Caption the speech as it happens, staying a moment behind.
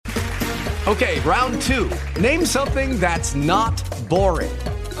Okay, round two. Name something that's not boring.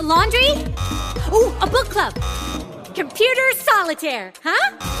 A laundry? Ooh, a book club. Computer solitaire,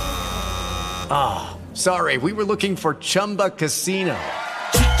 huh? Ah, oh, sorry, we were looking for Chumba Casino.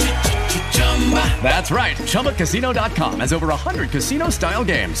 That's right, ChumbaCasino.com has over 100 casino-style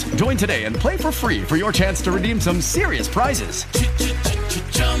games. Join today and play for free for your chance to redeem some serious prizes.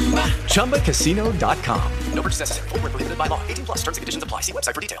 ChumbaCasino.com. No purchase necessary. Void where prohibited by law. 18+ terms and conditions apply. See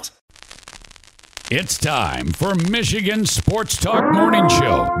website for details. It's time for Michigan Sports Talk Morning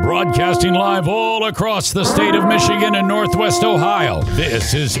Show, broadcasting live all across the state of Michigan and Northwest Ohio.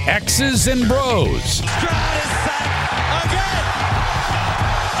 This is X's and Bros. Stroud is sacked again.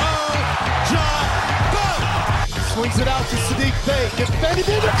 Oh, John, boom. Swings it out to Sadiq Bey. Gets Benny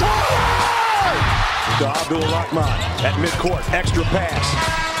Bey to try. To Abdul-Rahman at midcourt. Extra pass.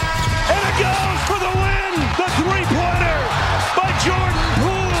 And it goes for the win. The three-pointer by Jordan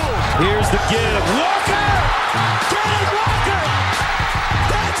Poole. Here's the give. Walker! Kenneth Walker!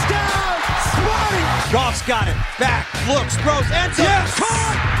 Touchdown! Smarty! Goff's got it. Back, looks, throws, ends up. Yes!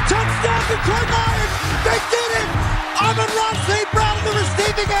 Caught! Touchdown, Detroit Lions! They did it! Amon-Ra St. Brown on the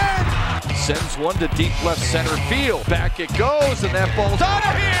receiving end! Sends one to deep left center field. Back it goes, and that ball's out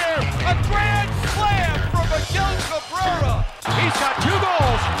of here! A grand slam from Miguel Cabrera. He's got 2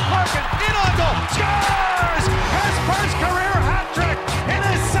 goals. Larkin in on goal. Scores! His first career hat trick in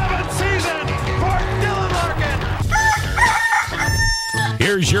his 7th season for Dylan Larkin.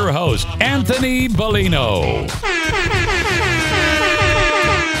 Here's your host, Anthony Bellino.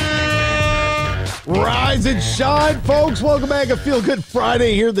 Rise and shine, folks. Welcome back. A Feel Good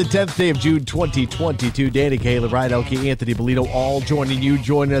Friday here, the 10th day of June, 2022. Danny, Caleb, Ryan Elke, Anthony Bellino, all joining you.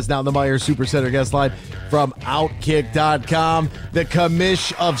 Joining us now on the Meyer Supercenter guest line from Outkick.com. The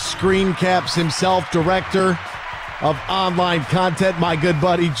commish of screen caps himself, director of online content, my good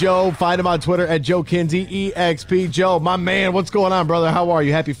buddy Joe. Find him on Twitter at Joe Kinsey, EXP. Joe, my man, what's going on, brother? How are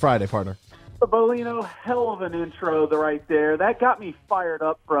you? Happy Friday, partner. Bellino, hell of an intro right there. That got me fired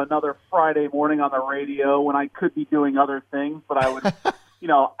up for another Friday morning on the radio when I could be doing other things, but I would,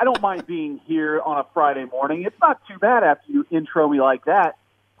 I don't mind being here on a Friday morning. It's not too bad after you intro me like that.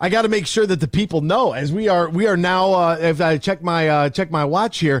 I got to make sure that the people know, as we are now. If I check my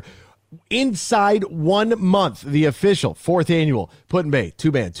watch here, inside 1 month, the official 4th annual Put-in-Bay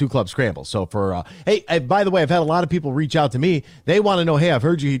 2-man 2-club scramble. So for hey, by the way, I've had a lot of people reach out to me. They want to know, hey, I've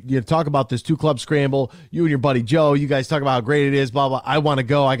heard you talk about this 2-club scramble. You and your buddy Joe, you guys talk about how great it is. Blah blah. I want to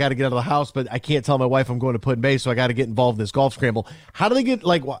go. I got to get out of the house, but I can't tell my wife I'm going to Put-in-Bay, so I got to get involved in this golf scramble. How do they get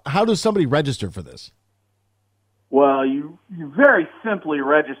How does somebody register for this? Well, you very simply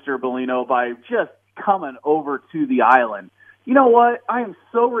register, Bellino, by just coming over to the island. You know what? I am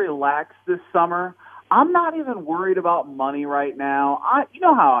so relaxed this summer. I'm not even worried about money right now. You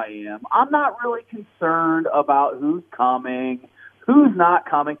know how I am. I'm not really concerned about who's coming, who's not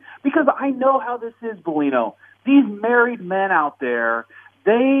coming, because I know how this is, Bellino. These married men out there,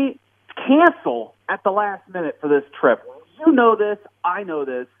 they cancel at the last minute for this trip. You know this. I know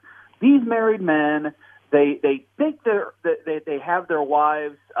this. These married men, they think they have their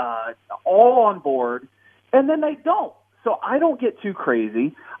wives all on board, and then they don't. So I don't get too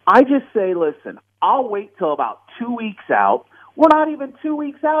crazy. I just say, listen, I'll wait till about 2 weeks out. We're not even 2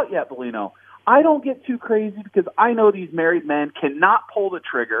 weeks out yet, Bellino. I don't get too crazy because I know these married men cannot pull the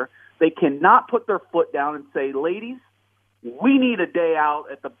trigger. They cannot put their foot down and say, ladies, we need a day out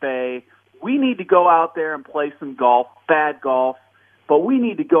at the Bay. We need to go out there and play some golf, bad golf, but we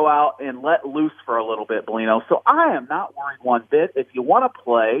need to go out and let loose for a little bit, Bellino. So I am not worried one bit. If you want to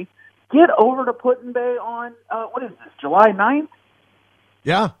play, get over to Put-in-Bay on, what is this, July 9th?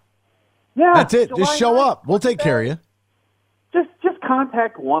 Yeah. Yeah. That's it. July Just show 9th, up. We'll take care of you. Just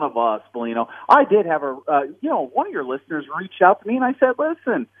contact one of us, Bellino. I did have one of your listeners reached out to me, and I said,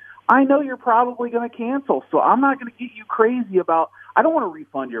 listen, I know you're probably going to cancel, so I'm not going to get you crazy about, I don't want to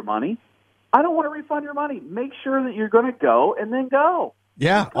refund your money. Make sure that you're going to go, and then go.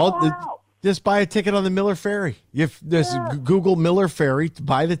 Yeah. Just buy a ticket on the Miller Ferry. Google Miller Ferry,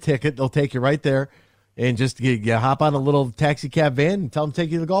 buy the ticket. They'll take you right there, and just you hop on a little taxi cab van and tell them to take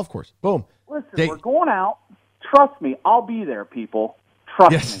you to the golf course. Boom. Listen, we're going out. Trust me, I'll be there, people.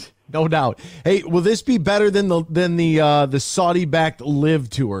 Trust me. No doubt. Hey, will this be better than the Saudi-backed Live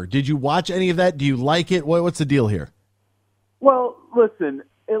Tour? Did you watch any of that? Do you like it? What's the deal here? Well, listen,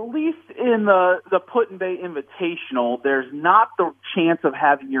 at least in the Put-in-Bay Invitational, there's not the chance of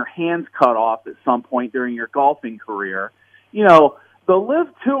having your hands cut off at some point during your golfing career. You know, the Live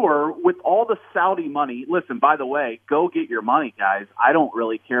Tour, with all the Saudi money, listen, by the way, go get your money, guys. I don't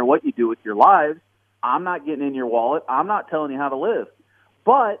really care what you do with your lives. I'm not getting in your wallet. I'm not telling you how to live.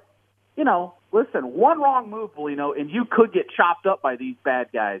 But listen, one wrong move, Bellino, and you could get chopped up by these bad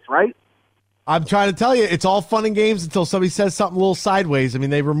guys, right? I'm trying to tell you, it's all fun and games until somebody says something a little sideways. I mean,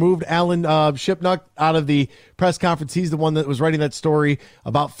 they removed Alan Shipnuck out of the press conference. He's the one that was writing that story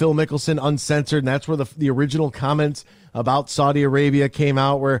about Phil Mickelson uncensored, and that's where the original comments about Saudi Arabia came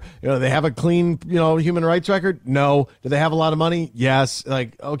out, where they have a clean human rights record. No. Do they have a lot of money? Yes.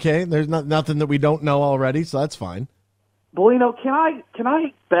 Like, okay, there's nothing that we don't know already, so that's fine. Bellino, can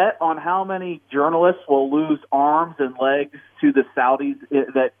I bet on how many journalists will lose arms and legs to the Saudis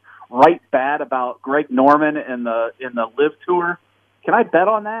that write bad about Greg Norman in the Live Tour? Can I bet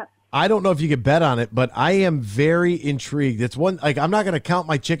on that? I don't know if you could bet on it, but I am very intrigued. It's one, like, I'm not going to count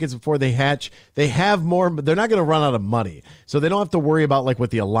my chickens before they hatch. They have more, but they're not going to run out of money. So they don't have to worry about like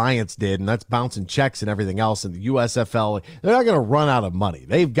what the Alliance did, and that's bouncing checks and everything else, and the USFL. They're not going to run out of money.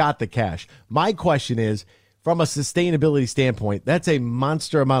 They've got the cash. My question is, from a sustainability standpoint, that's a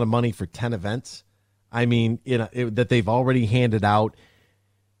monster amount of money for 10 events. I mean, that they've already handed out.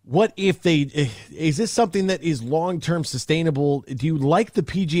 What if is this something that is long-term sustainable? Do you like the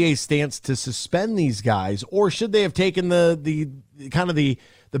PGA stance to suspend these guys, or should they have taken the kind of the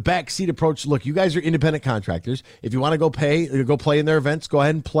backseat approach? Look, you guys are independent contractors. If you want to go play in their events, go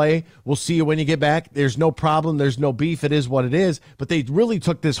ahead and play. We'll see you when you get back. There's no problem. There's no beef. It is what it is. But they really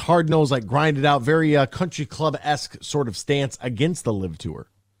took this hard-nosed, like grinded out, very country club-esque sort of stance against the Live Tour.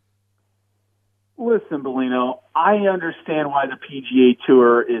 Listen, Bellino, I understand why the PGA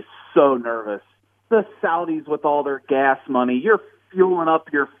Tour is so nervous. The Saudis with all their gas money, you're fueling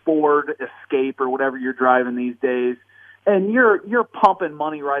up your Ford Escape or whatever you're driving these days, and you're pumping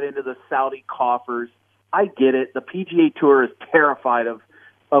money right into the Saudi coffers. I get it. The PGA Tour is terrified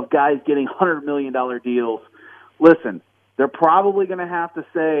of guys getting $100 million deals. Listen, they're probably going to have to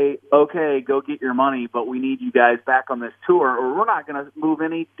say, okay, go get your money, but we need you guys back on this tour, or we're not going to move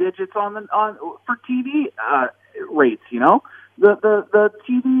any digits for TV rates. The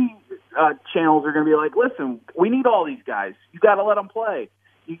TV channels are going to be like, listen, we need all these guys. You got to let them play.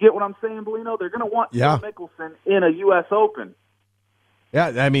 You get what I'm saying, Bellino? They're going to want Phil Mickelson in a U.S. Open.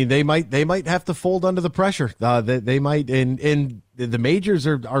 Yeah, I mean, they might have to fold under the pressure. They might, and the majors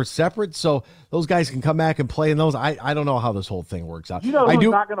are separate, so those guys can come back and play in those. I don't know how this whole thing works out. Who's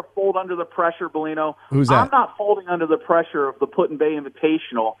not going to fold under the pressure, Bellino? Who's that? I'm not folding under the pressure of the Put-in-Bay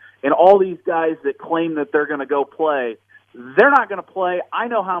Invitational and all these guys that claim that they're going to go play. They're not going to play. I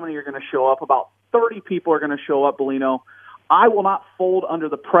know how many are going to show up. About 30 people are going to show up, Bellino. I will not fold under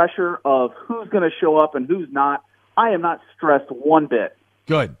the pressure of who's going to show up and who's not. I am not stressed one bit.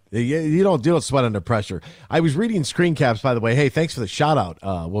 Good. You don't sweat under pressure. I was reading screen caps, by the way. Hey, thanks for the shout out.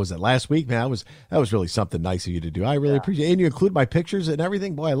 What was it, last week? Man, that was really something nice of you to do. I really appreciate it. And you include my pictures and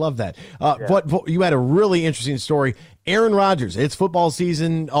everything. Boy, I love that. But you had a really interesting story. Aaron Rodgers, it's football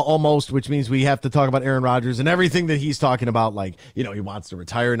season almost, which means we have to talk about Aaron Rodgers and everything that he's talking about. Like, he wants to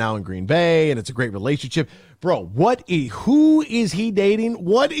retire now in Green Bay, and it's a great relationship. Bro, who is he dating?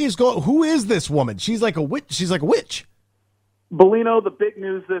 Who is this woman? She's like a witch. She's like a witch. Bellino, the big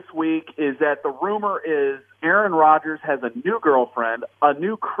news this week is that the rumor is Aaron Rodgers has a new girlfriend, a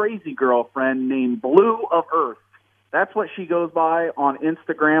new crazy girlfriend named Blue of Earth. That's what she goes by on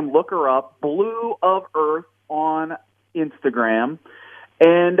Instagram. Look her up, Blue of Earth on Instagram.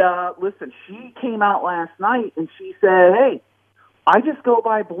 And listen, she came out last night and she said, hey, I just go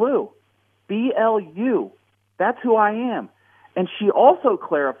by Blue, B-L-U. That's who I am. And she also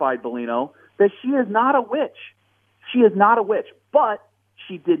clarified, Bellino, that she is not a witch. She is not a witch, but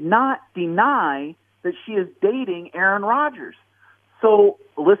she did not deny that she is dating Aaron Rodgers. So,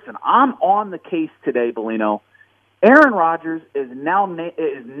 listen, I'm on the case today, Bellino. Aaron Rodgers is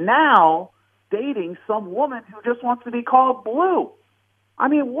now dating some woman who just wants to be called Blue. I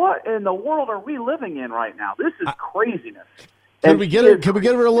mean, what in the world are we living in right now? This is craziness. Can we get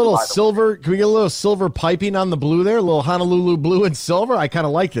her a little silver? Can we get a little silver piping on the blue there? A little Honolulu blue and silver? I kind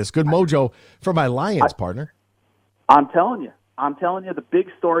of like this. Good mojo for my Lions, partner. I'm telling you, the big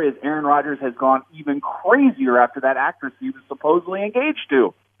story is Aaron Rodgers has gone even crazier after that actress he was supposedly engaged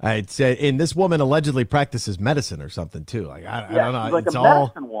to. I'd say, and this woman allegedly practices medicine or something too. Like I don't know, she's like it's a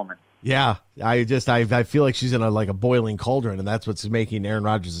medicine woman. Yeah, I feel like she's in a boiling cauldron, and that's what's making Aaron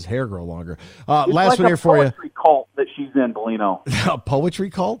Rodgers' hair grow longer. Last like one here for you. Poetry cult that she's in, Bellino. A poetry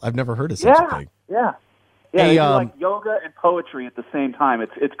cult? I've never heard of such a thing. Yeah. Hey, they do like yoga and poetry at the same time.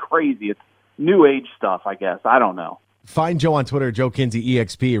 It's crazy. It's new age stuff, I guess. I don't know. Find Joe on Twitter, Joe Kinsey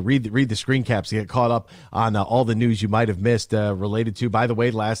EXP. Read the screen caps to get caught up on all the news you might have missed related to. By the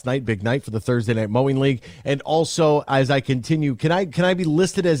way, last night, big night for the Thursday Night Mowing League. And also, as I continue, can I be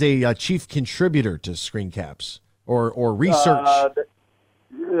listed as a chief contributor to screen caps or research?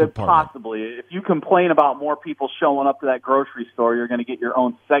 Possibly. If you complain about more people showing up to that grocery store, you're going to get your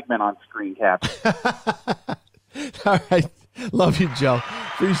own segment on Screen Caps. All right. Love you, Joe.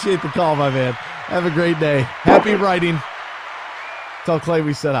 Appreciate the call, my man. Have a great day. Happy writing. Tell Clay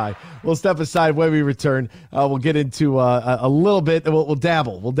we said hi. We'll step aside when we return. We'll get into a little bit. We'll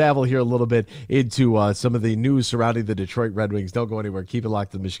dabble. We'll dabble here a little bit into some of the news surrounding the Detroit Red Wings. Don't go anywhere. Keep it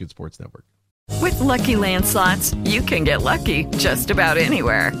locked to the Michigan Sports Network. With Lucky Land Slots, you can get lucky just about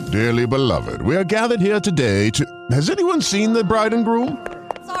anywhere. Dearly beloved, we are gathered here today to... Has anyone seen the bride and groom?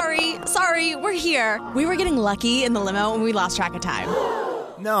 Sorry, we're here. We were getting lucky in the limo and we lost track of time.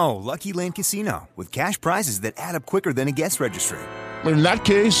 No, Lucky Land Casino, with cash prizes that add up quicker than a guest registry. In that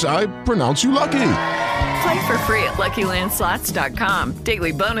case, I pronounce you lucky. Play for free at LuckyLandSlots.com.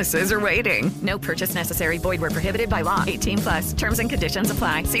 Daily bonuses are waiting. No purchase necessary. Void where prohibited by law. 18+. Terms and conditions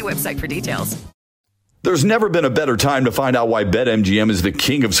apply. See website for details. There's never been a better time to find out why BetMGM is the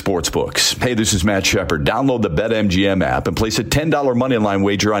king of sportsbooks. Hey, this is Matt Shepard. Download the BetMGM app and place a $10 moneyline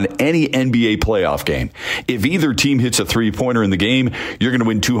wager on any NBA playoff game. If either team hits a three-pointer in the game, you're going to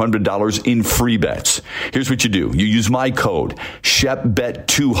win $200 in free bets. Here's what you do. You use my code,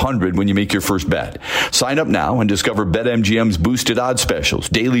 ShepBet200, when you make your first bet. Sign up now and discover BetMGM's boosted odds specials,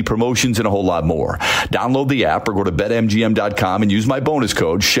 daily promotions, and a whole lot more. Download the app or go to BetMGM.com and use my bonus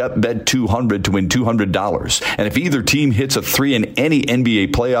code, ShepBet200, to win $200. And if either team hits a 3 in any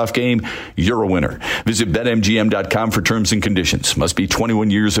NBA playoff game, you're a winner. Visit BetMGM.com for terms and conditions. Must be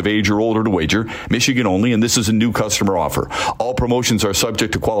 21 years of age or older to wager. Michigan only, and this is a new customer offer. All promotions are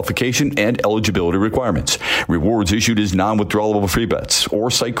subject to qualification and eligibility requirements. Rewards issued as non-withdrawable free bets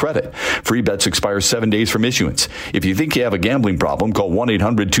or site credit. Free bets expire 7 days from issuance. If you think you have a gambling problem, call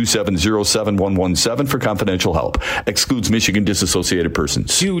 1-800-270-7117 for confidential help. Excludes Michigan disassociated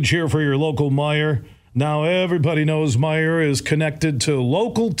persons. Huge here for your local Meijer. Now everybody knows Meijer is connected to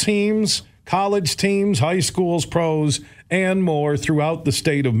local teams, college teams, high schools, pros, and more throughout the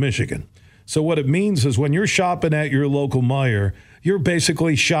state of Michigan. So what it means is when you're shopping at your local Meijer, you're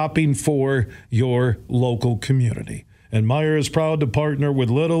basically shopping for your local community. And Meijer is proud to partner with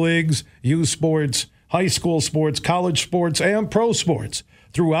Little Leagues, youth sports, high school sports, college sports, and pro sports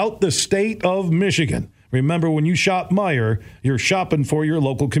throughout the state of Michigan. Remember, when you shop Meijer, you're shopping for your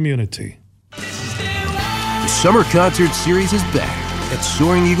local community. The Summer Concert Series is back at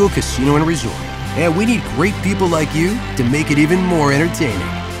Soaring Eagle Casino and Resort. And we need great people like you to make it even more entertaining.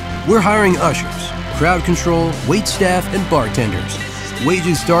 We're hiring ushers, crowd control, wait staff, and bartenders.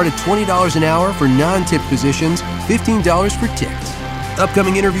 Wages start at $20 an hour for non-tip positions, $15 for tips.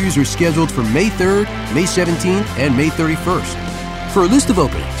 Upcoming interviews are scheduled for May 3rd, May 17th, and May 31st. For a list of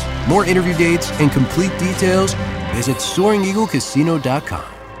openings, more interview dates, and complete details, visit SoaringEagleCasino.com.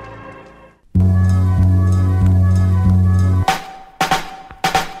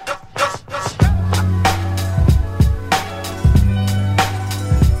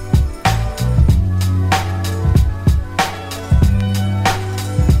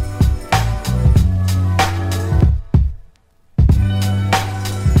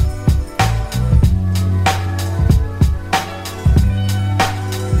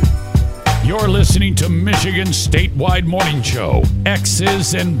 Listening to Michigan's statewide morning show,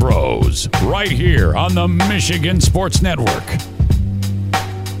 X's and Bros, right here on the Michigan Sports Network.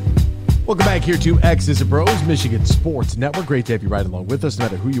 Welcome back here to X's and Bros, Michigan Sports Network. Great to have you right along with us, no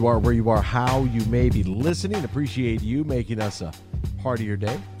matter who you are, where you are, how you may be listening. Appreciate you making us a part of your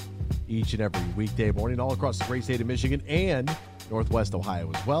day each and every weekday morning all across the great state of Michigan and Northwest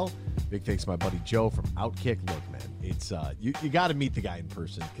Ohio as well. Big thanks to my buddy Joe from Outkick. Look, man, it's you got to meet the guy in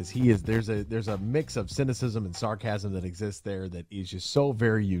person because he is there's a mix of cynicism and sarcasm that exists there that is just so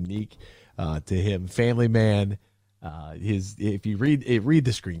very unique to him. Family man, if you read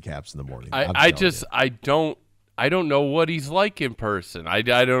the screen caps in the morning. I don't know what he's like in person. I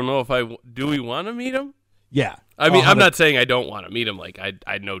don't know if do we want to meet him? Yeah, I mean, I'm not saying I don't want to meet him. Like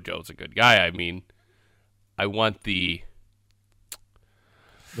I know Joe's a good guy. I mean, I want the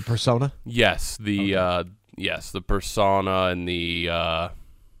persona. Yes, the persona and the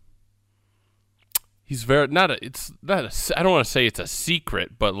he's very it's not I don't want to say it's a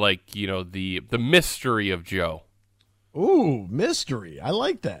secret, but like, you know, the mystery of Joe. Ooh, mystery. I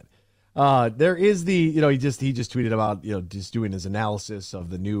like that. There is the, you know, he just tweeted about, you know, just doing his analysis of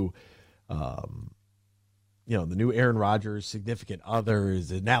the new the new Aaron Rodgers significant other,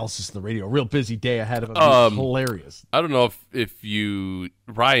 his analysis in the radio. A real busy day ahead of him. Hilarious. I don't know if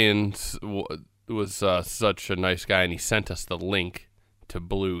Ryan was such a nice guy, and he sent us the link to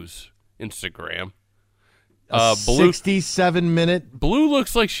Blue's Instagram. Blue, 67-minute. Blue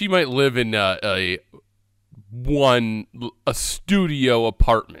looks like she might live in a a studio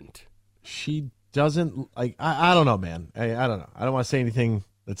apartment. She doesn't like. I don't know, man. I don't know. I don't want to say anything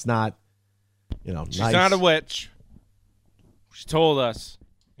that's not, She's nice. not a witch. She told us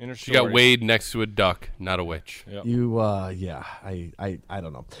in her She got weighed next to a duck, not a witch. Yep. I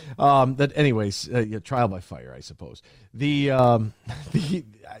don't know. That anyways, trial by fire, I suppose. It's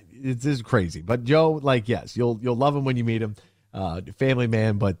just crazy. But Joe, yes, you'll love him when you meet him. Family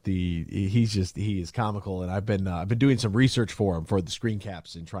man, but he is comical, and I've been doing some research for him for the screen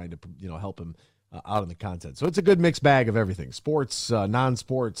caps and trying to help him out in the content. So it's a good mixed bag of everything: sports,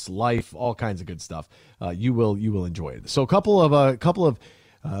 non-sports, life, all kinds of good stuff. You will enjoy it. So a couple of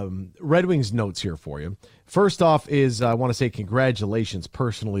Red Wings notes here for you. First off is I want to say congratulations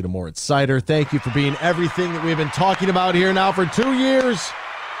personally to Moritz Seider. Thank you for being everything that we've been talking about here now for 2 years.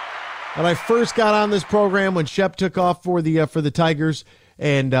 When I first got on this program, when Shep took off for the Tigers,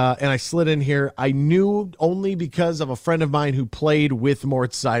 and I slid in here, I knew only because of a friend of mine who played with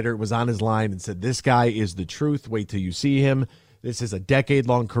Moritz Seider, was on his line and said, this guy is the truth. Wait till you see him. This is a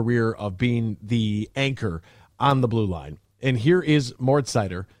decade-long career of being the anchor on the blue line. And here is Moritz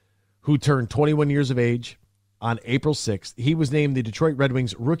Seider, who turned 21 years of age on April 6th. He was named the Detroit Red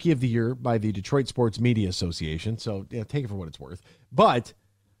Wings Rookie of the Year by the Detroit Sports Media Association. So take it for what it's worth. But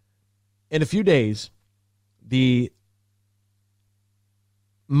in a few days, the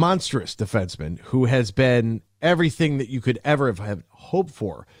monstrous defenseman who has been everything that you could ever have hoped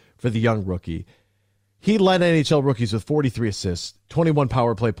for the young rookie, he led NHL rookies with 43 assists, 21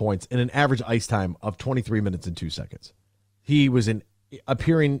 power play points, and an average ice time of 23 minutes and 2 seconds. He was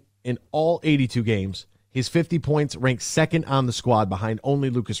appearing in all 82 games. His 50 points ranked second on the squad behind only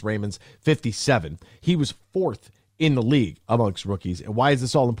Lucas Raymond's 57. He was fourth in the league amongst rookies. And why is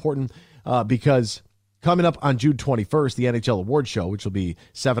this all important? Because coming up on June 21st, the NHL Awards Show, which will be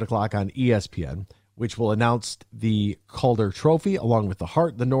 7 o'clock on ESPN, which will announce the Calder Trophy along with the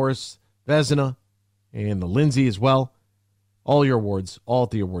Hart, the Norris, Vezina, and the Lindsay as well. All your awards, all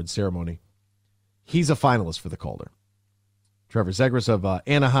at the awards ceremony. He's a finalist for the Calder. Trevor Zegras of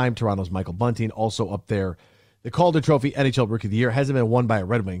Anaheim, Toronto's Michael Bunting, also up there. The Calder Trophy, NHL Rookie of the Year, hasn't been won by a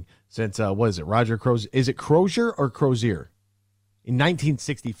Red Wing since, Roger Crozier? Is it Crozier or Crozier? In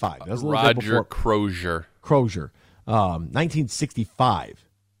 1965. That was a little bit before. Crozier. 1965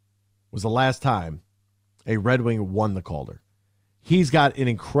 was the last time a Red Wing won the Calder. He's got an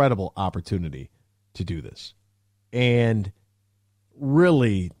incredible opportunity to do this. And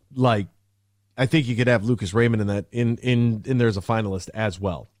really, I think you could have Lucas Raymond in that in there as a finalist as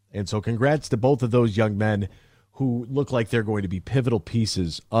well. And so congrats to both of those young men who look like they're going to be pivotal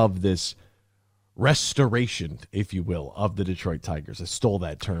pieces of this restoration, if you will, of the Detroit Tigers. I stole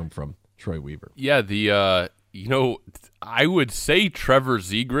that term from Troy Weaver. Yeah, I would say Trevor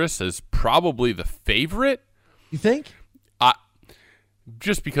Zegras is probably the favorite. You think?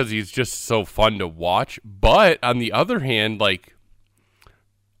 Just because he's just so fun to watch. But on the other hand,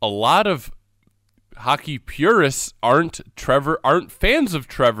 a lot of hockey purists aren't fans of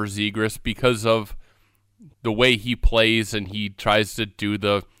Trevor Zegras because of the way he plays, and he tries to do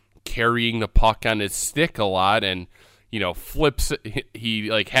the carrying the puck on his stick a lot, and flips it. He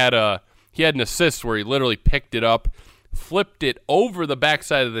had an assist where he literally picked it up, flipped it over the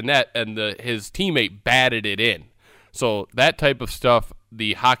backside of the net, and his teammate batted it in. So that type of stuff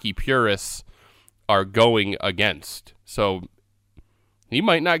the hockey purists are going against. So he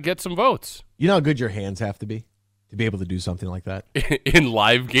might not get some votes. You know how good your hands have to be able to do something like that in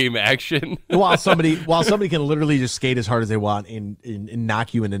live game action. while somebody can literally just skate as hard as they want and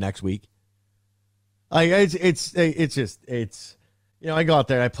knock you into next week. It's I go out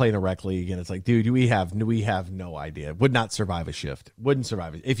there, I play in a rec league, and it's like, dude, we have no idea. Would not survive a shift. Wouldn't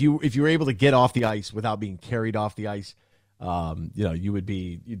survive it. If you were able to get off the ice without being carried off the ice, you'd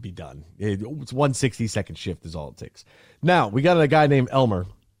be done. It's 1 60-second shift is all it takes. Now we got a guy named Elmer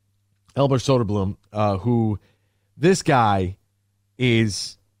Soderblom, who this guy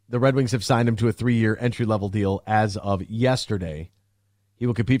is. The Red Wings have signed him to a 3-year entry-level deal as of yesterday. He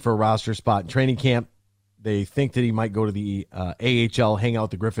will compete for a roster spot in training camp. They think that he might go to the AHL, hang out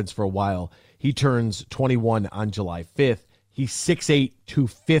with the Griffins for a while. He turns 21 on July 5th. He's 6'8",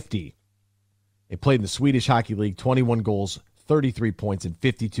 250. He played in the Swedish Hockey League, 21 goals, 33 points in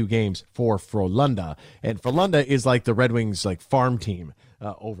 52 games for Frölunda. And Frölunda is like the Red Wings farm team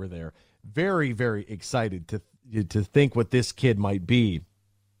over there. Very, very excited to think what this kid might be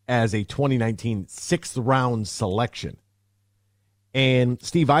as a 2019 6th-round selection. And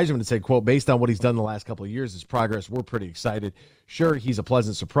Steve Yzerman had said, quote, based on what he's done the last couple of years, his progress, we're pretty excited. Sure, he's a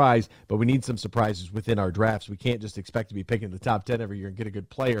pleasant surprise, but we need some surprises within our drafts. We can't just expect to be picking the top 10 every year and get a good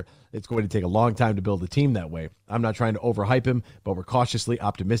player. It's going to take a long time to build a team that way. I'm not trying to overhype him, but we're cautiously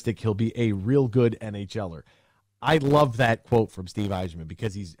optimistic he'll be a real good NHLer. I love that quote from Steve Yzerman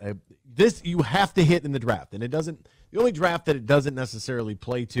because he's this you have to hit in the draft. And the only draft that it doesn't necessarily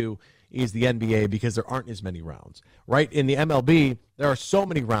play to is the NBA because there aren't as many rounds, right? In the MLB, there are so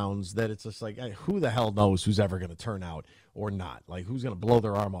many rounds that it's just like, who the hell knows who's ever going to turn out or not? Like, who's going to blow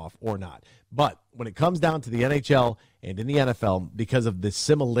their arm off or not? But when it comes down to the NHL and in the NFL, because of the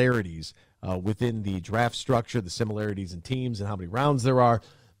similarities within the draft structure, the similarities in teams and how many rounds there are,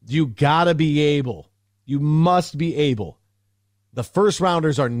 you must be able. The first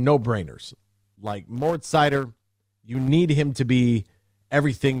rounders are no-brainers. Like Moritz Seider, you need him to be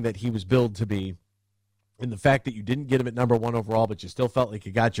everything that he was billed to be. And the fact that you didn't get him at number 1 overall, but you still felt like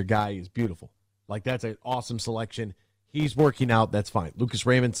you got your guy is beautiful. Like, that's an awesome selection. He's working out. That's fine. Lucas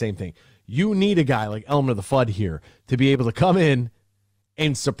Raymond, same thing. You need a guy like Elmer the Fudd here to be able to come in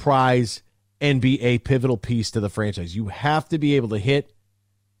and surprise and be a pivotal piece to the franchise. You have to be able to hit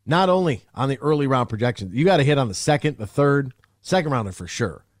not only on the early round projections. You got to hit on the second, the third, second rounder for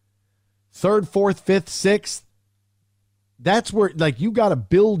sure. Third, fourth, fifth, sixth. That's where, like, you got to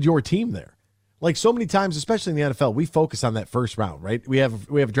build your team there. Like, so many times, especially in the NFL, we focus on that first round, right? We have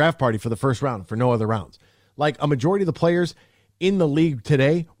a draft party for the first round, for no other rounds. Like, a majority of the players in the league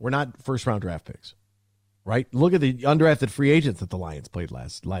today were not first-round draft picks, right? Look at the undrafted free agents that the Lions played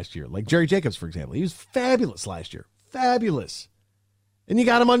last year. Like Jerry Jacobs, for example. He was fabulous last year. Fabulous. And you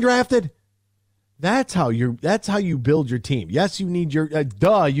got him undrafted. That's how you build your team. Yes, you need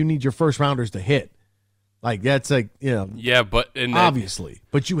your first-rounders to hit. Like, that's like, yeah, but obviously,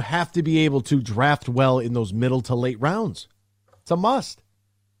 but you have to be able to draft well in those middle to late rounds. It's a must.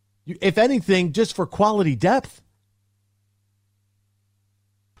 If anything, just for quality depth.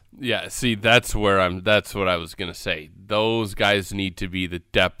 Yeah, see, that's what I was gonna say. Those guys need to be the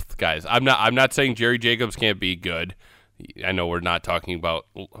depth guys. I'm not saying Jerry Jacobs can't be good. I know we're not talking about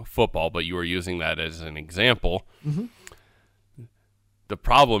football, but you were using that as an example. Mm-hmm. The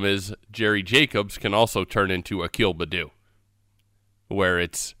problem is Jerry Jacobs can also turn into Akil Baddoo, where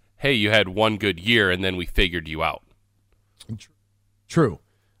it's, hey, you had one good year and then we figured you out. True.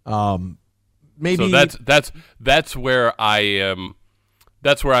 Maybe so that's where I am.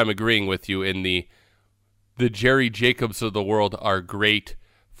 That's where I'm agreeing with you. In the Jerry Jacobs of the world are great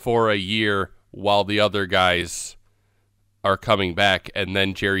for a year while the other guys are coming back, and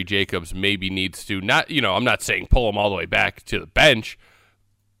then Jerry Jacobs maybe needs to I'm not saying pull him all the way back to the bench.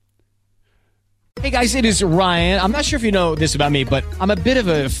 Hey guys, it is Ryan. I'm not sure if you know this about me, but I'm a bit of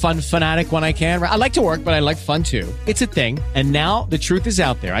a fun fanatic when I can. I like to work, but I like fun too. It's a thing. And now the truth is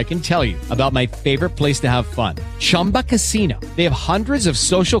out there. I can tell you about my favorite place to have fun. Chumba Casino. They have hundreds of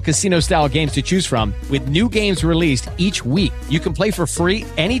social casino style games to choose from with new games released each week. You can play for free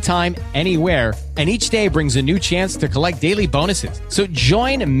anytime, anywhere. And each day brings a new chance to collect daily bonuses. So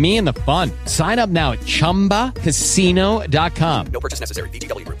join me in the fun. Sign up now at ChumbaCasino.com. No purchase necessary.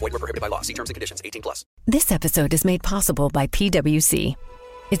 VGW. Void where prohibited by law. See terms and conditions. 18+. This episode is made possible by PwC.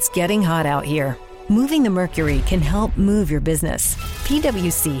 It's getting hot out here. Moving the mercury can help move your business.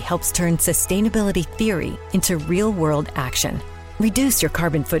 PwC helps turn sustainability theory into real-world action. Reduce your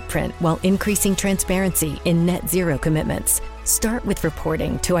carbon footprint while increasing transparency in net zero commitments. Start with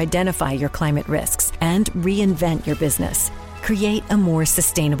reporting to identify your climate risks and reinvent your business. Create a more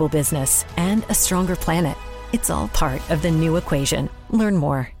sustainable business and a stronger planet. It's all part of The New Equation. Learn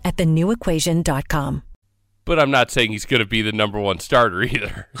more at thenewequation.com. But I'm not saying he's going to be the number one starter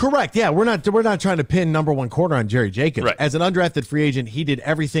either. Correct. Yeah, we're not trying to pin number one corner on Jerry Jacobs. Right. As an undrafted free agent, he did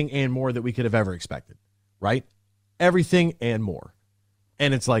everything and more that we could have ever expected. Right? Everything and more.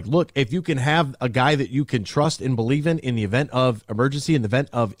 And it's like, look, if you can have a guy that you can trust and believe in the event of emergency, in the event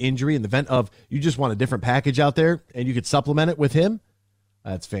of injury, in the event of you just want a different package out there and you could supplement it with him,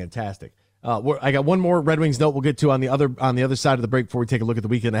 that's fantastic. I got one more Red Wings note we'll get to on the other side of the break before we take a look at the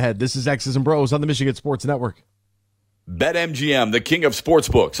weekend ahead. This is X's and Bros on the Michigan Sports Network. BetMGM, the king of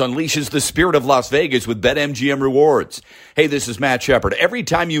sportsbooks, unleashes the spirit of Las Vegas with BetMGM rewards. Hey, this is Matt Shepard. Every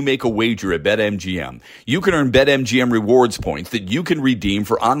time you make a wager at BetMGM, you can earn BetMGM rewards points that you can redeem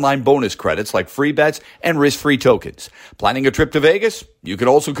for online bonus credits like free bets and risk-free tokens. Planning a trip to Vegas? You can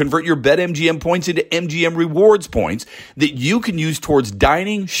also convert your BetMGM points into MGM Rewards points that you can use towards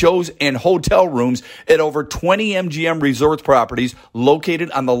dining, shows, and hotel rooms at over 20 MGM Resorts properties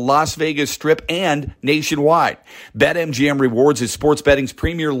located on the Las Vegas Strip and nationwide. BetMGM Rewards is sports betting's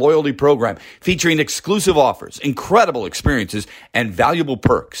premier loyalty program featuring exclusive offers, incredible experiences, and valuable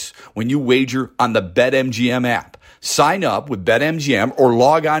perks when you wager on the BetMGM app. Sign up with BetMGM or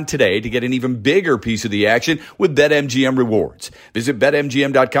log on today to get an even bigger piece of the action with BetMGM Rewards. Visit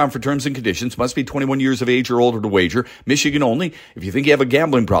BetMGM.com for terms and conditions. Must be 21 years of age or older to wager. Michigan only. If you think you have a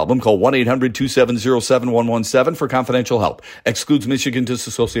gambling problem, call 1-800-270-7117 for confidential help. Excludes Michigan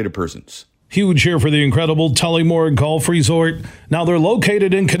disassociated persons. Huge here for the incredible Tullymore Golf Resort. Now they're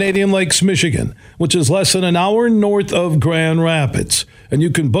located in Canadian Lakes, Michigan, which is less than an hour north of Grand Rapids. And you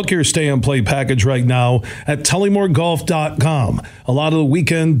can book your stay and play package right now at TullymoreGolf.com. A lot of the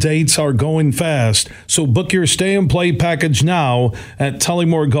weekend dates are going fast, so book your stay and play package now at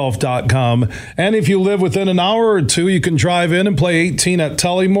TullymoreGolf.com. And if you live within an hour or two, you can drive in and play 18 at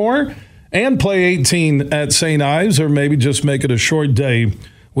Tullymore and play 18 at St. Ives, or maybe just make it a short day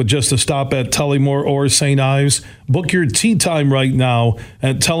with just a stop at Tullymore or St. Ives. Book your tee time right now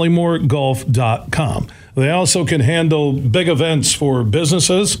at TullymoreGolf.com. They also can handle big events for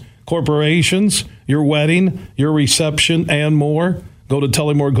businesses, corporations, your wedding, your reception, and more. Go to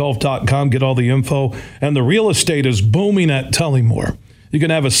TullymoreGolf.com, get all the info. And the real estate is booming at Tullymore. You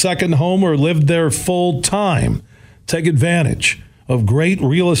can have a second home or live there full time. Take advantage of great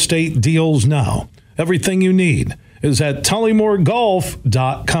real estate deals now. Everything you need is at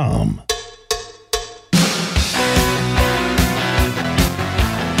TullymoreGolf.com.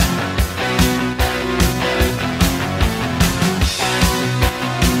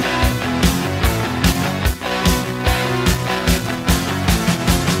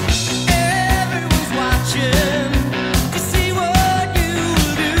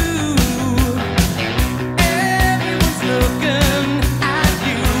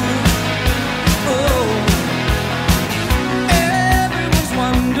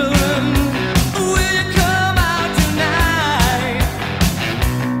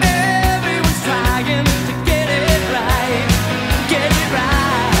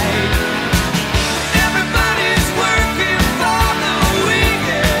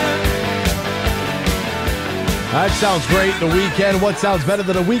 That sounds great. The weekend. What sounds better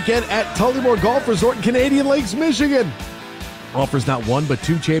than a weekend at Tullymore Golf Resort in Canadian Lakes, Michigan? Offers not one, but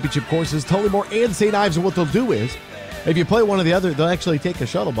two championship courses, Tullymore and St. Ives. And what they'll do is, if you play one or the other, they'll actually take a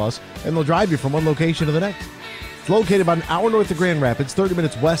shuttle bus and they'll drive you from one location to the next. It's located about an hour north of Grand Rapids, 30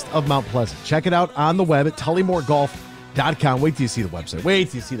 minutes west of Mount Pleasant. Check it out on the web at TullymoreGolf.com. Wait till you see the website. Wait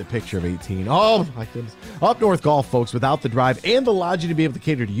till you see the picture of 18. Oh, my goodness. Up north golf, folks, without the drive and the lodging to be able to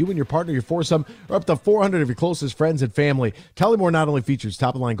cater to you and your partner, your foursome, or up to 400 of your closest friends and family. Tullymore not only features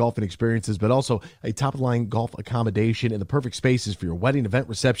top-of-the-line golfing experiences, but also a top-of-the-line golf accommodation and the perfect spaces for your wedding, event,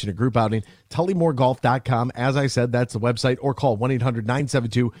 reception, and group outing. TullymoreGolf.com. As I said, that's the website, or call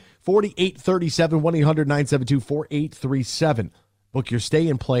 1-800-972-4837, 1-800-972-4837. Book your stay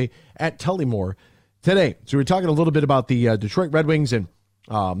and play at Tullymore today. So we're talking a little bit about the Detroit Red Wings, and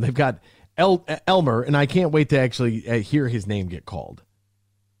they've got Elmer, and I can't wait to actually hear his name get called.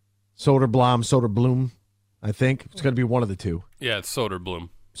 Soderblom, I think. It's going to be one of the two. Yeah, it's Soderblom.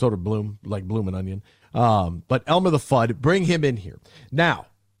 Soderblom, like bloom and onion. But Elmer the Fudd, bring him in here. Now,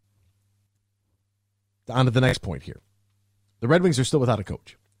 on to the next point here. The Red Wings are still without a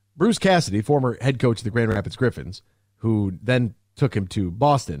coach. Bruce Cassidy, former head coach of the Grand Rapids Griffins, who then took him to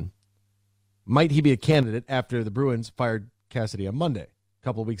Boston, might he be a candidate after the Bruins fired Cassidy on Monday, a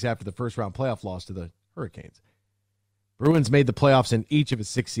couple of weeks after the first-round playoff loss to the Hurricanes? Bruins made the playoffs in each of his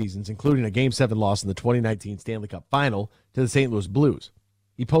 6 seasons, including a Game 7 loss in the 2019 Stanley Cup Final to the St. Louis Blues.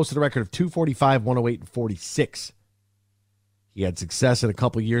 He posted a record of .245, 108, and 46. He had success in a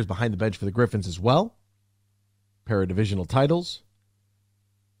couple of years behind the bench for the Griffins as well. Pair of divisional titles.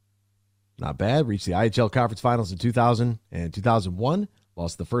 Not bad. Reached the IHL Conference Finals in 2000 and 2001.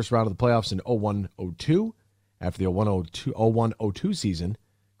 Lost the first round of the playoffs in 01-02. After the 01-02 season,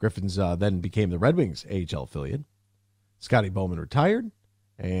 Griffins then became the Red Wings AHL affiliate. Scotty Bowman retired,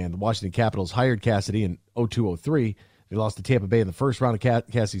 and the Washington Capitals hired Cassidy in 02-03. They lost to Tampa Bay in the first round of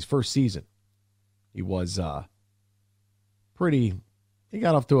Cassidy's first season. He was he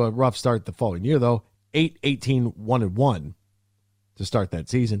got off to a rough start the following year, though. 8-18-1-1 to start that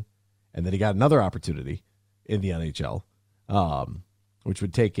season. And then he got another opportunity in the NHL, which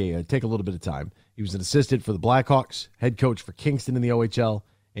would take a little bit of time. He was an assistant for the Blackhawks, head coach for Kingston in the OHL,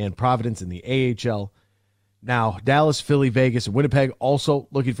 and Providence in the AHL. Now, Dallas, Philly, Vegas, and Winnipeg also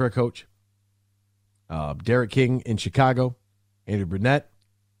looking for a coach. Derek King in Chicago Andrew Brunette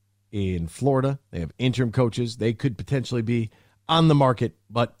in Florida. They have interim coaches. They could potentially be on the market,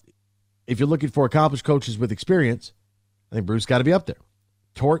 but if you're looking for accomplished coaches with experience, I think Bruce got to be up there.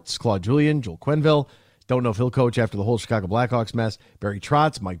 Torts, Claude Julien, Joel Quenneville. Don't know if he'll coach after the whole Chicago Blackhawks mess. Barry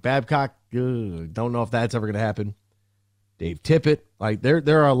Trotz, Mike Babcock. Don't know if that's ever going to happen. Dave Tippett. Like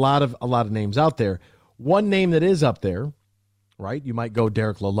there are a lot of names out there. One name that is up there, right? You might go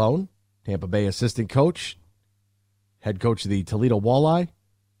Derek Lalonde, Tampa Bay assistant coach, head coach of the Toledo Walleye.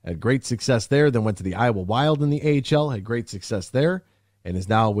 Had great success there. Then went to the Iowa Wild in the AHL. Had great success there, and is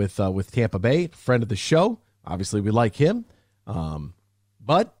now with Tampa Bay. Friend of the show. Obviously, we like him.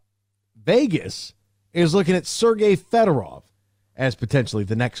 But Vegas is looking at Sergei Fedorov as potentially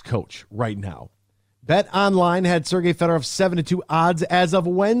the next coach right now. Bet Online had Sergei Fedorov 7-2 odds as of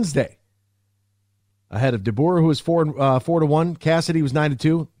Wednesday, ahead of DeBoer, who was 4-1. Cassidy was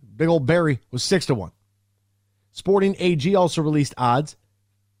 9-2. Big old Barry was 6-1. Sporting AG also released odds.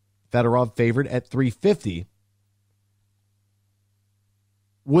 Fedorov favored at 350.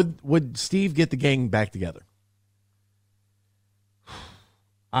 Would Steve get the gang back together?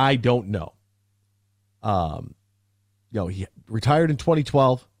 I don't know. He retired in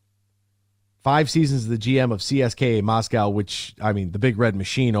 2012. 5 seasons as the GM of CSKA Moscow, which, I mean, the big red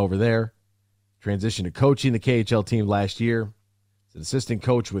machine over there. Transitioned to coaching the KHL team last year. He's an assistant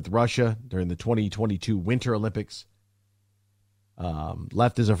coach with Russia during the 2022 Winter Olympics.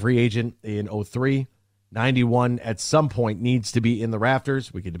 Left as a free agent in 2003. 91 at some point needs to be in the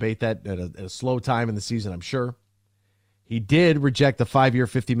rafters. We could debate that at a slow time in the season, I'm sure. He did reject the 5-year,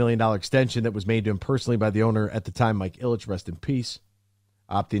 $50 million extension that was made to him personally by the owner at the time, Mike Ilitch, rest in peace,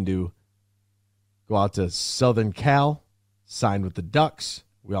 opting to go out to Southern Cal, sign with the Ducks.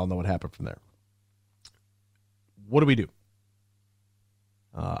 We all know what happened from there. What do we do?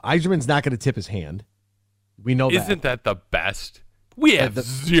 Yzerman's not going to tip his hand. We know that. Isn't that the best? We have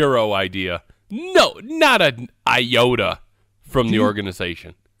zero idea. No, not an iota from the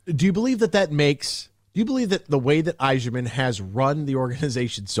organization. Do you believe that makes... Do you believe that the way that Yzerman has run the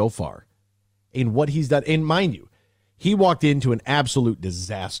organization so far, in what he's done, and mind you, he walked into an absolute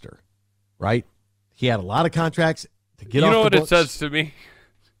disaster, right? He had a lot of contracts to get off the books. You know what it says to me?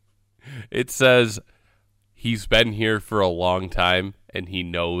 It says he's been here for a long time, and he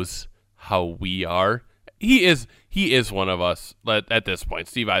knows how we are. He is one of us at this point.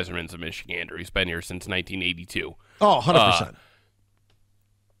 Steve Yzerman's a Michigander. He's been here since 1982. Oh, 100%.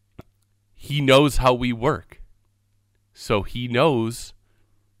 He knows how we work. So he knows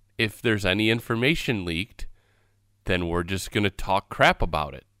if there's any information leaked, then we're just going to talk crap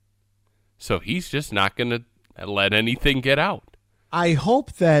about it. So he's just not going to let anything get out. I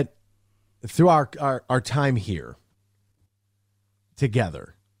hope that through our time here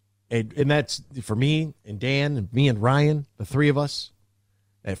together, and that's for me and Dan and me and Ryan, the three of us,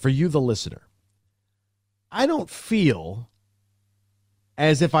 and for you, the listener, I don't feel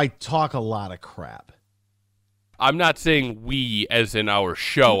as if I talk a lot of crap. I'm not saying we as in our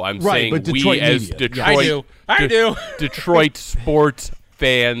show. I'm right, saying we media. as Detroit. I do. Detroit sports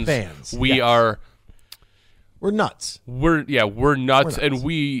fans. We yes. are. We're nuts. We're nuts, and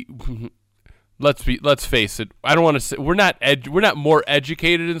we. Let's face it. I don't want to say we're not more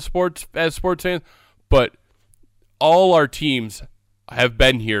educated in sports as sports fans, but all our teams have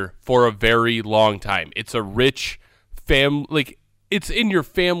been here for a very long time. It's a rich family. It's in your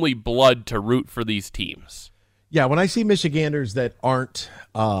family blood to root for these teams. Yeah, when I see Michiganders that aren't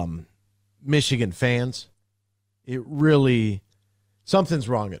Michigan fans, it really, something's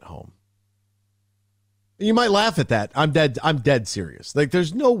wrong at home. You might laugh at that. I'm dead serious. Like,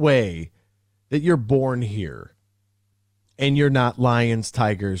 there's no way that you're born here and you're not Lions,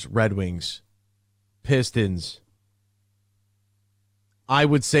 Tigers, Red Wings, Pistons. I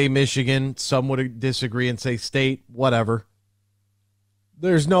would say Michigan. Some would disagree and say State, whatever.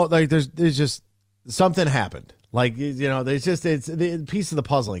 There's no, like, there's just something happened. Like, you know, it's the piece of the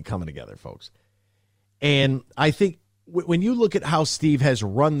puzzle ain't coming together, folks. And I think when you look at how Steve has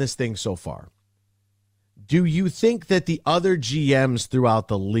run this thing so far, do you think that the other GMs throughout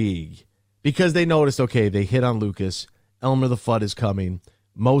the league, because they noticed, okay, they hit on Lucas, Elmer the Fudd is coming,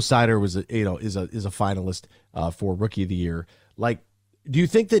 Mo Sider is a finalist for Rookie of the Year. Like, do you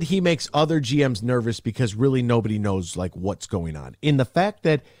think that he makes other GMs nervous because really nobody knows like what's going on? In the fact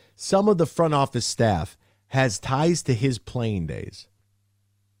that some of the front office staff has ties to his playing days.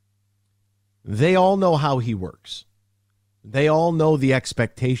 They all know how he works. They all know the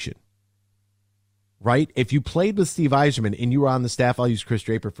expectation. Right? If you played with Steve Yzerman and you were on the staff, I'll use Chris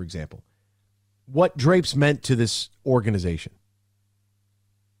Draper, for example. What Drapes meant to this organization.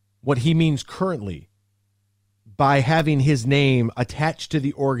 What he means currently by having his name attached to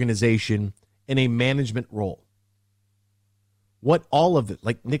the organization in a management role. What all of it,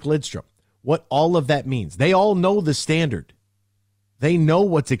 like Nick Lidstrom, what all of that means. They all know the standard. They know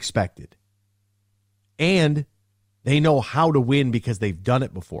what's expected. And they know how to win because they've done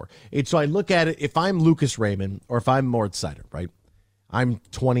it before. And so I look at it, if I'm Lucas Raymond or if I'm Moritz Seider, right? I'm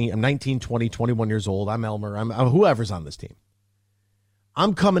 19, 20, 21 years old. I'm Elmer. I'm whoever's on this team.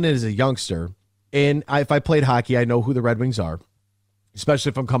 I'm coming in as a youngster, and if I played hockey, I know who the Red Wings are, especially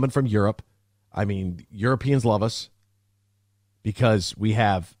if I'm coming from Europe. I mean, Europeans love us because we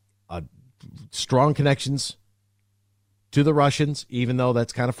have strong connections to the Russians, even though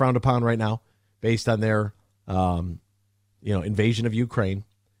that's kind of frowned upon right now based on their invasion of Ukraine.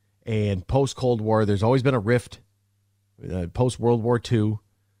 And post-Cold War, there's always been a rift, post-World War II,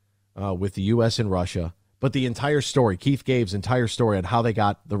 with the U.S. and Russia. But the entire story, Keith Gave's entire story on how they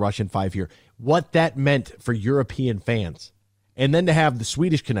got the Russian 5 here, what that meant for European fans, and then to have the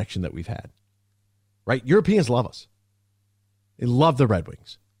Swedish connection that we've had, right? Europeans love us. They love the Red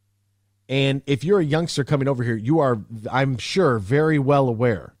Wings. And if you're a youngster coming over here, you are, I'm sure, very well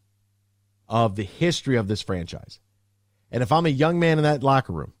aware of the history of this franchise. And if I'm a young man in that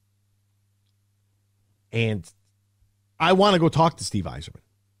locker room and I want to go talk to Steve Yzerman,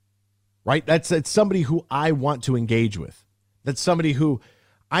 right? That's somebody who I want to engage with. That's somebody who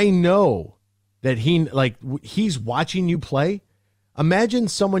I know that he's watching you play. Imagine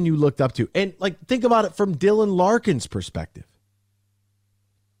someone you looked up to. And think about it from Dylan Larkin's perspective.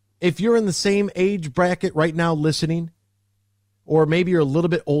 If you're in the same age bracket right now listening, or maybe you're a little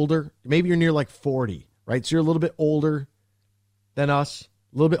bit older, maybe you're near 40, right? So you're a little bit older than us,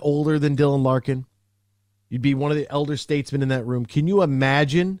 a little bit older than Dylan Larkin. You'd be one of the elder statesmen in that room. Can you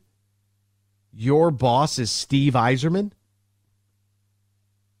imagine your boss is Steve Yzerman?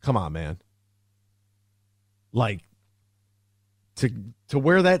 Come on, man. To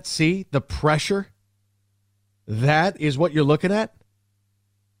wear that C, the pressure, that is what you're looking at?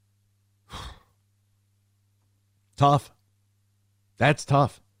 Tough. That's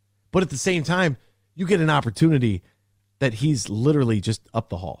tough. But at the same time, you get an opportunity that he's literally just up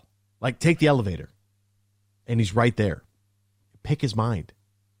the hall. Take the elevator, and he's right there. Pick his mind.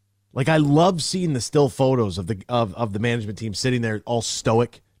 I love seeing the still photos of the management team sitting there all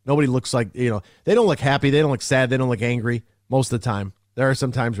stoic. Nobody looks like, they don't look happy. They don't look sad. They don't look angry most of the time. There are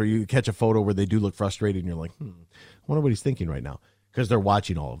some times where you catch a photo where they do look frustrated, and you're like, I wonder what he's thinking right now, because they're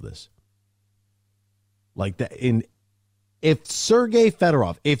watching all of this. If Sergei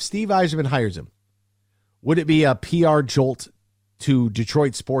Fedorov, if Steve Yzerman hires him, would it be a PR jolt to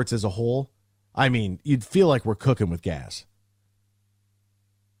Detroit sports as a whole? I mean, you'd feel like we're cooking with gas.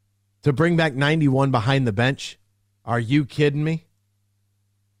 To bring back 91 behind the bench, are you kidding me?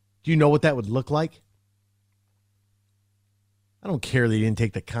 Do you know what that would look like? I don't care that you didn't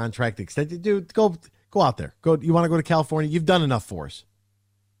take the contract extended. Dude, go out there. Go. You want to go to California? You've done enough for us.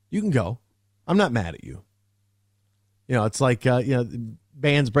 You can go. I'm not mad at you. It's like,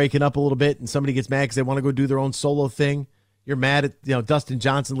 bands breaking up a little bit and somebody gets mad because they want to go do their own solo thing. You're mad at, Dustin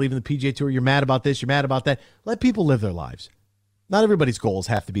Johnson leaving the PGA Tour. You're mad about this. You're mad about that. Let people live their lives. Not everybody's goals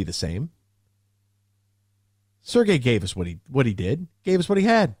have to be the same. Sergei gave us what he did, gave us what he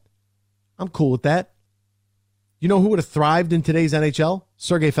had. I'm cool with that. You know who would have thrived in today's NHL?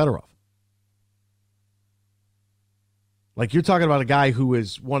 Sergei Fedorov. You're talking about a guy who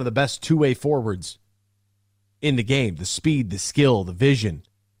is one of the best two-way forwards in the game. The speed, the skill, the vision,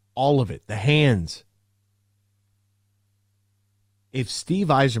 all of it, the hands. If Steve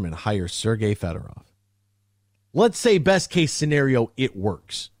Yzerman hires Sergei Fedorov, let's say best case scenario, it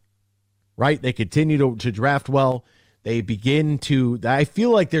works, right? They continue to draft well. They begin to, I feel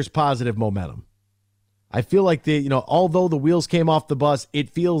like there's positive momentum. I feel like although the wheels came off the bus,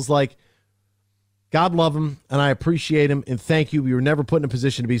 it feels like God love him and I appreciate him and thank you. We were never put in a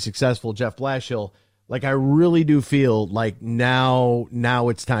position to be successful, Jeff Blashill. I really do feel like now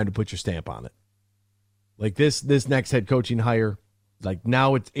it's time to put your stamp on it. This next head coaching hire,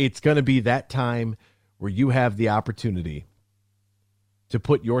 now it's going to be that time where you have the opportunity to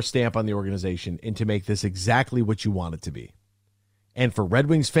put your stamp on the organization and to make this exactly what you want it to be. And for Red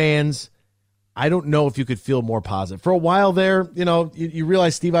Wings fans, I don't know if you could feel more positive. For a while there, you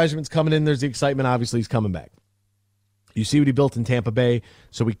realize Steve Yzerman's coming in. There's the excitement. Obviously, he's coming back. You see what he built in Tampa Bay,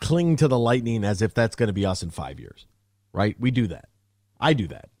 so we cling to the Lightning as if that's going to be us in 5 years, right? We do that. I do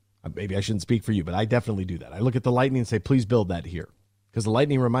that. Maybe I shouldn't speak for you, but I definitely do that. I look at the Lightning and say, please build that here, because the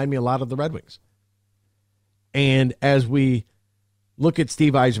Lightning remind me a lot of the Red Wings. And as we look at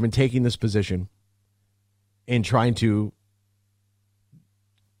Steve Yzerman taking this position and trying to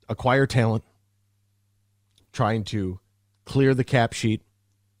acquire talent, trying to clear the cap sheet,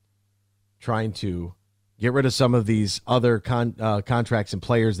 trying to get rid of some of these other contracts and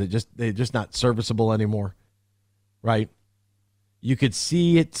players that they're just not serviceable anymore, right? You could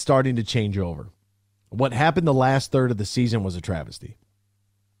see it starting to change over. What happened the last third of the season was a travesty.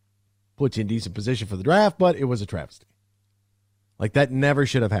 Puts you in decent position for the draft, but it was a travesty. Like, that never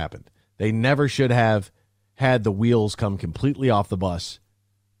should have happened. They never should have had the wheels come completely off the bus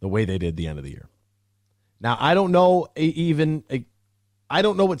the way they did the end of the year. Now, I don't know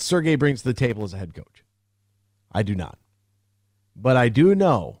what Sergei brings to the table as a head coach. I do not. But I do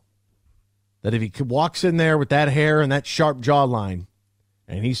know that if he walks in there with that hair and that sharp jawline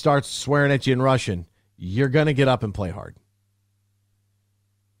and he starts swearing at you in Russian, you're going to get up and play hard.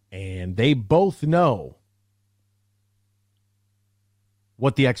 And they both know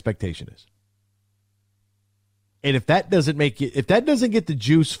what the expectation is. And if that doesn't get the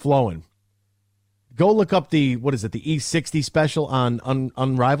juice flowing, go look up the E60 special on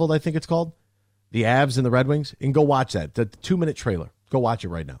Unrivaled, I think it's called. The Avs and the Red Wings, and go watch that. The 2-minute trailer. Go watch it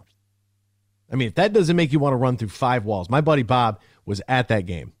right now. I mean, if that doesn't make you want to run through 5 walls. My buddy Bob was at that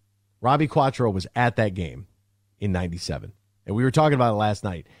game. Robbie Quattro was at that game in 97. And we were talking about it last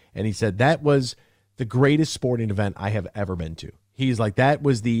night. And he said that was the greatest sporting event I have ever been to. He's like,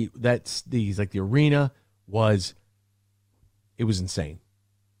 he's like, the arena was insane.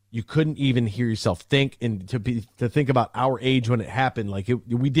 You couldn't even hear yourself think, and to think about our age when it happened, like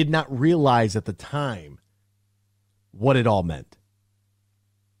we did not realize at the time what it all meant.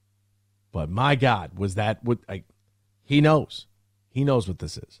 But my God, was that what he knows what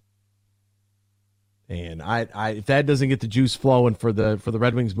this is. And if that doesn't get the juice flowing for the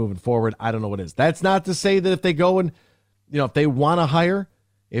Red Wings moving forward, I don't know what is. That's not to say that if they go and, if they want to hire,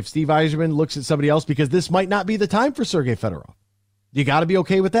 if Steve Yzerman looks at somebody else, because this might not be the time for Sergei Fedorov. You got to be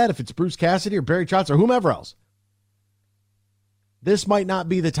okay with that if it's Bruce Cassidy or Barry Trotz or whomever else. This might not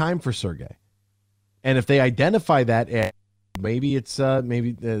be the time for Sergei. And if they identify that, maybe it's a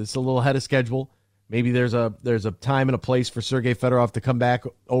little ahead of schedule. Maybe there's a time and a place for Sergei Fedorov to come back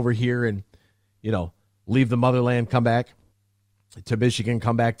over here and, leave the motherland, come back to Michigan,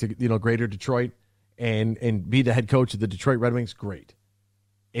 come back to, greater Detroit and be the head coach of the Detroit Red Wings. Great.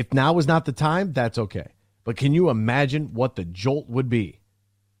 If now is not the time, that's okay. But can you imagine what the jolt would be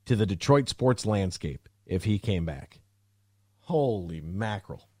to the Detroit sports landscape if he came back? Holy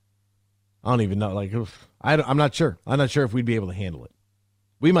mackerel. I don't even know. I'm not sure. I'm not sure if we'd be able to handle it.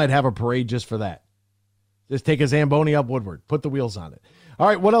 We might have a parade just for that. Just take a Zamboni up Woodward. Put the wheels on it. All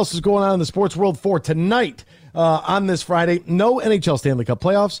right, what else is going on in the sports world for tonight on this Friday? No NHL Stanley Cup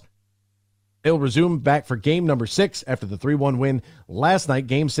playoffs. It'll resume back for game number 6 after the 3-1 win last night.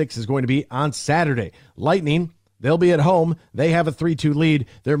 Game 6 is going to be on Saturday. Lightning, they'll be at home. They have a 3-2 lead.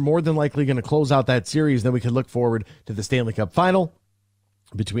 They're more than likely going to close out that series. Then we can look forward to the Stanley Cup final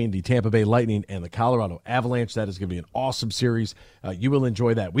between the Tampa Bay Lightning and the Colorado Avalanche. That is going to be an awesome series. You will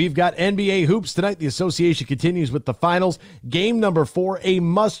enjoy that. We've got NBA hoops tonight. The association continues with the finals. Game number 4, a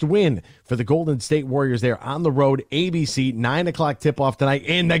must-win for the Golden State Warriors. They're on the road. ABC, 9 o'clock tip-off tonight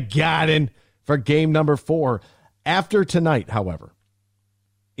in the Garden for game number 4. After tonight, however,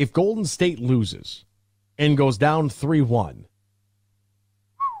 if Golden State loses and goes down 3-1,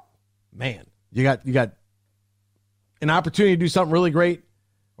 man, you got an opportunity to do something really great,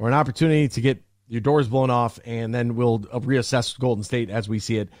 or an opportunity to get your doors blown off, and then we'll reassess Golden State as we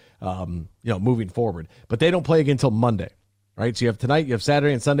see it, moving forward. But they don't play again until Monday, right? So you have tonight, you have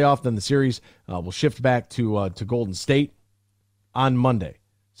Saturday and Sunday off. Then the series will shift back to Golden State on Monday.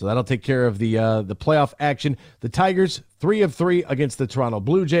 So that'll take care of the playoff action. The Tigers, 3 of 3 against the Toronto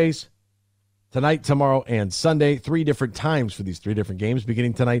Blue Jays. Tonight, tomorrow, and Sunday. 3 different times for these 3 different games,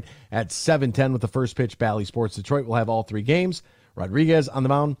 beginning tonight at 7:10 with the first pitch. Bally Sports Detroit will have all 3 games. Rodriguez on the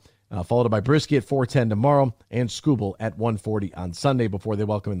mound, followed by Brisky at 4:10 tomorrow, and Skubal at 1:40 on Sunday before they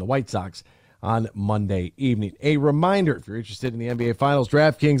welcome in the White Sox on Monday evening. A reminder, if you're interested in the NBA Finals,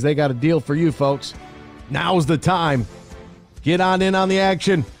 DraftKings, they got a deal for you, folks. Now's the time. Get on in on the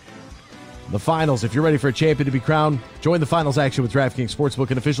action. The finals, if you're ready for a champion to be crowned, join the finals action with DraftKings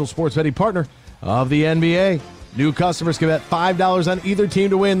Sportsbook, an official sports betting partner of the NBA. New customers can bet $5 on either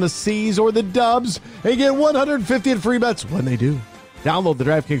team to win the C's or the Dubs and get $150 in free bets when they do. Download the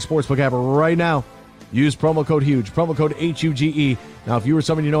DraftKings Sportsbook app right now. Use promo code HUGE, promo code HUGE. Now, if you or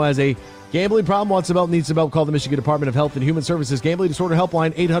someone you know has a gambling problem, wants some help, needs some help, call the Michigan Department of Health and Human Services Gambling Disorder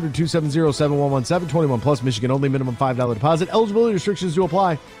Helpline, 800-270-7117, 21 plus, Michigan only, minimum $5 deposit. Eligibility restrictions do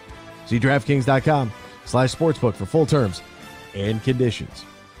apply. See DraftKings.com/sportsbook for full terms and conditions.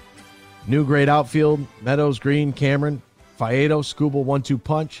 New grade outfield, Meadows, Green, Cameron, Faedo, Skubal, 1-2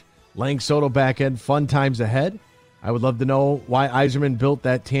 punch. Lang Soto back end, fun times ahead. I would love to know why Yzerman built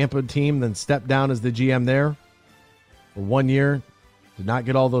that Tampa team, then stepped down as the GM there for 1 year. Did not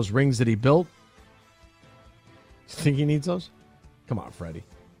get all those rings that he built. Think he needs those? Come on, Freddie.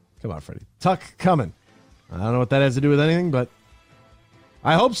 Tuck coming. I don't know what that has to do with anything, but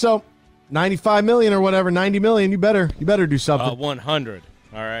I hope so. $95 million or whatever, $90 million. You better do something. 100.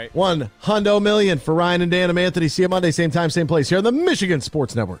 All right. $100 million for Ryan and Dan. I'm Anthony. See you Monday, same time, same place here on the Michigan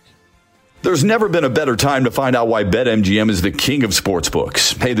Sports Network. There's never been a better time to find out why BetMGM is the king of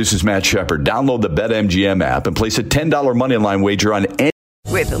sportsbooks. Hey, this is Matt Shepard. Download the BetMGM app and place a $10 moneyline wager on any.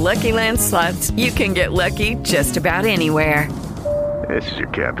 With the Lucky Land Slots, you can get lucky just about anywhere. This is your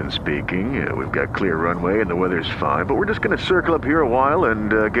captain speaking. We've got clear runway and the weather's fine, but we're just going to circle up here a while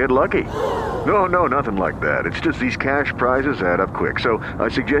and get lucky. No, nothing like that. It's just these cash prizes add up quick. So I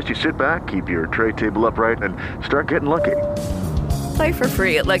suggest you sit back, keep your tray table upright, and start getting lucky. Play for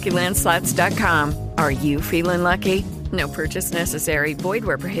free at LuckyLandSlots.com. Are you feeling lucky? No purchase necessary. Void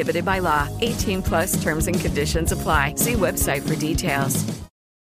where prohibited by law. 18+ terms and conditions apply. See website for details.